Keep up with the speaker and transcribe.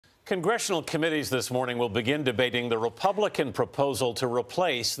Congressional committees this morning will begin debating the Republican proposal to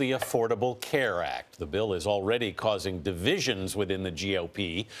replace the Affordable Care Act. The bill is already causing divisions within the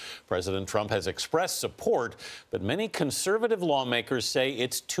GOP. President Trump has expressed support, but many conservative lawmakers say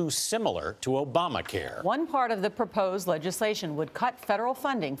it's too similar to Obamacare. One part of the proposed legislation would cut federal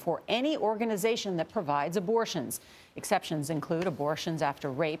funding for any organization that provides abortions. Exceptions include abortions after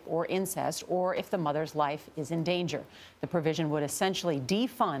rape or incest, or if the mother's life is in danger. The provision would essentially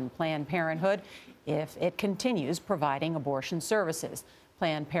defund Planned Parenthood if it continues providing abortion services.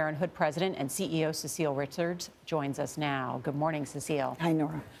 Planned Parenthood President and CEO Cecile Richards joins us now. Good morning, Cecile. Hi,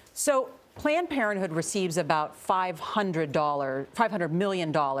 Norah. So Planned Parenthood receives about $500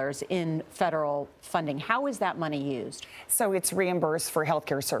 million in federal funding. How is that money used? So it's reimbursed for health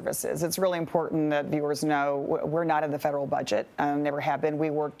care services. It's really important that viewers know we're not in the federal budget, never have been. We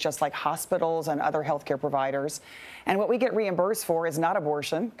work just like hospitals and other health care providers. And what we get reimbursed for is not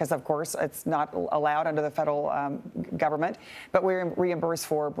abortion, because, of course, it's not allowed under the federal government. But we're reimbursed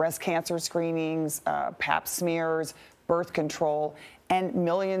for breast cancer screenings, pap smears, birth control, and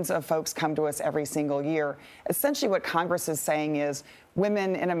millions of folks come to us every single year. Essentially what Congress is saying is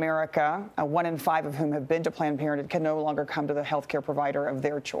women in America, 1 in 5 of whom have been to Planned Parenthood, can no longer come to the health care provider of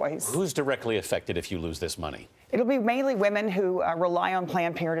their choice. Who's directly affected if you lose this money? It'll be mainly women who rely on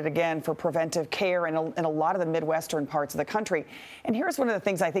Planned Parenthood, again, for preventive care in a lot of the Midwestern parts of the country. And here's one of the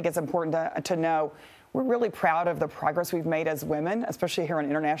things I think is important to know. We're really proud of the progress we've made as women, especially here on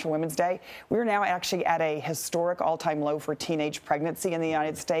International Women's Day. We're now actually at a historic all-time low for teenage pregnancy in the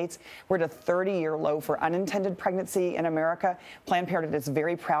United States. We're at a 30-year low for unintended pregnancy in America. Planned Parenthood is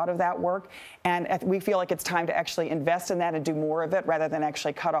very proud of that work, and we feel like it's time to actually invest in that and do more of it rather than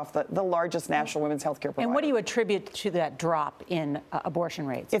actually cut off the largest national women's health care provider. And what do you attribute to that drop in abortion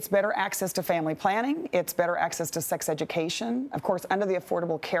rates? It's better access to family planning. It's better access to sex education. Of course, under the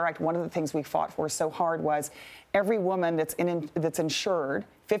Affordable Care Act, one of the things we fought for so hard was every woman that's insured,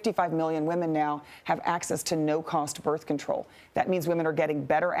 55 million women now, have access to no-cost birth control. That means women are getting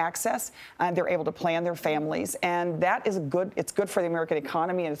better access, and they're able to plan their families, and that is good. It's good for the American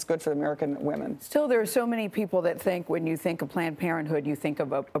economy, and it's good for the American women. Still, there are so many people that think when you think of Planned Parenthood, you think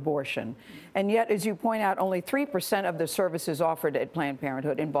of abortion. And yet, as you point out, only 3% of the services offered at Planned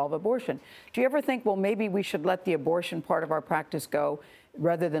Parenthood involve abortion. Do you ever think, well, maybe we should let the abortion part of our practice go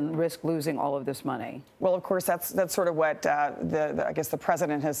rather than risk losing all of this money? Well, of course, that's sort of what I guess the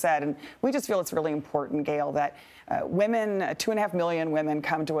president has said, and we just feel it's really important, Gayle, that women, 2.5 million women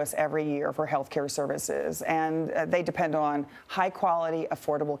come to us every year for health care services, and they depend on high-quality,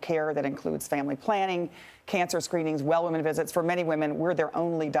 affordable care that includes family planning, cancer screenings, well women visits. For many women, we're their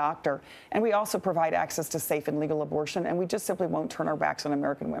only doctor, and we also provide access to safe and legal abortion, and we just simply won't turn our backs on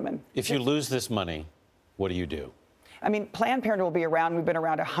American women. If you lose this money, what do you do? I mean, Planned Parenthood will be around. We've been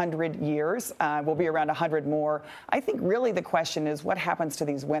around 100 years. We'll be around 100 more. I think really the question is what happens to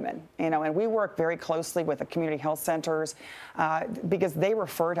these women? You know, and we work very closely with the community health centers because they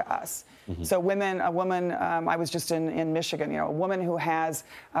refer to us. Mm-hmm. So a woman, I was just in Michigan, a woman who has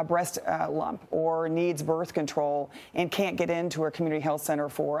a breast lump or needs birth control and can't get into her community health center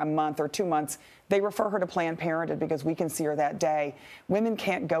for a month or 2 months, they refer her to Planned Parenthood because we can see her that day. Women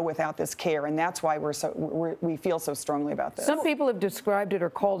can't go without this care, and that's why we feel so strongly about this. Some people have described it or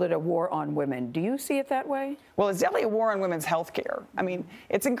called it a war on women. Do you see it that way? Well, it's definitely a war on women's health care. I mean,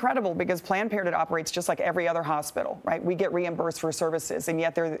 it's incredible because Planned Parenthood operates just like every other hospital, right? We get reimbursed for services, and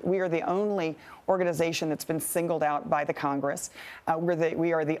yet we are the only organization that's been singled out by the Congress.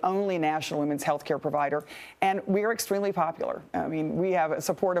 We are the only national women's health care provider, and we are extremely popular. I mean, we have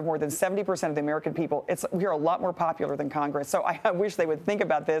support of more than 70% of the American people. We are a lot more popular than Congress. So I wish they would think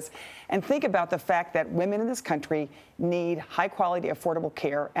about this and think about the fact that women in this country need high-quality, affordable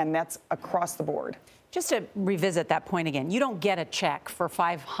care, and that's across the board. Just to revisit that point again, you don't get a check for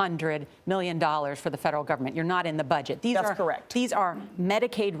 $500 million for the federal government. You're not in the budget. That's correct. These are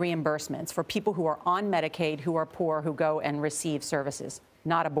Medicaid reimbursements for people who are on Medicaid, who are poor, who go and receive services,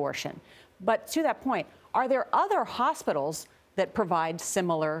 not abortion. But to that point, are there other hospitals that provide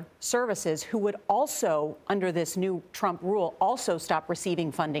similar services who would also, under this new Trump rule, also stop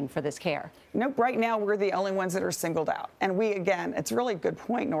receiving funding for this care? Nope. Right now, we're the only ones that are singled out. And we, again, it's a really good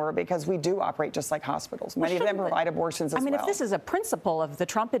point, Norah, because we do operate just like hospitals. Many of them provide abortions as well. I mean, if this is a principle of the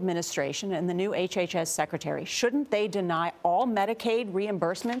Trump administration and the new HHS secretary, shouldn't they deny all Medicaid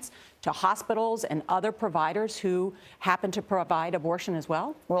reimbursements to hospitals and other providers who happen to provide abortion as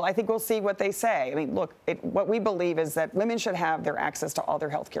well? Well, I think we'll see what they say. I mean, look, what we believe is that women should have their access to all their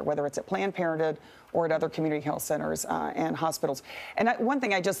health care, whether it's at Planned Parenthood or at other community health centers and hospitals. And one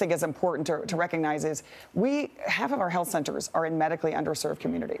thing I just think is important to recognize is half of our health centers are in medically underserved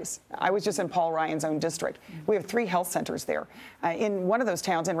communities. I was just in Paul Ryan's own district. We have 3 health centers there. In one of those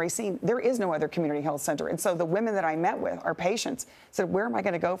towns in Racine, there is no other community health center. And so the women that I met with, our patients, said, where am I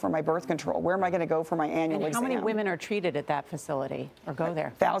going to go for my birth control? Where am I going to go for my annual exam? How many women are treated at that facility or go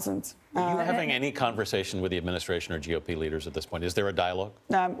there? Thousands. Are you having any conversation with the administration or GOP leaders at this point? Is there a dialogue?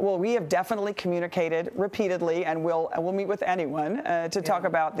 Well, we have definitely communicated repeatedly, and we'll meet with anyone to talk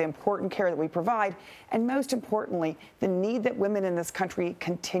about the important care that we provide, and most importantly, the need that women in this country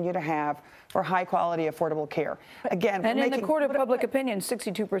continue to have for high-quality, affordable care. Again, and in the court of public opinion,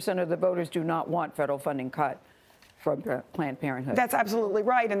 62% of the voters do not want federal funding cut from Planned Parenthood. That's absolutely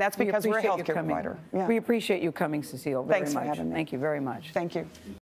right, and that's because we're a health care provider. Yeah. We appreciate you coming, Cecile, very much. Thanks for having me. Thank you very much. Thank you.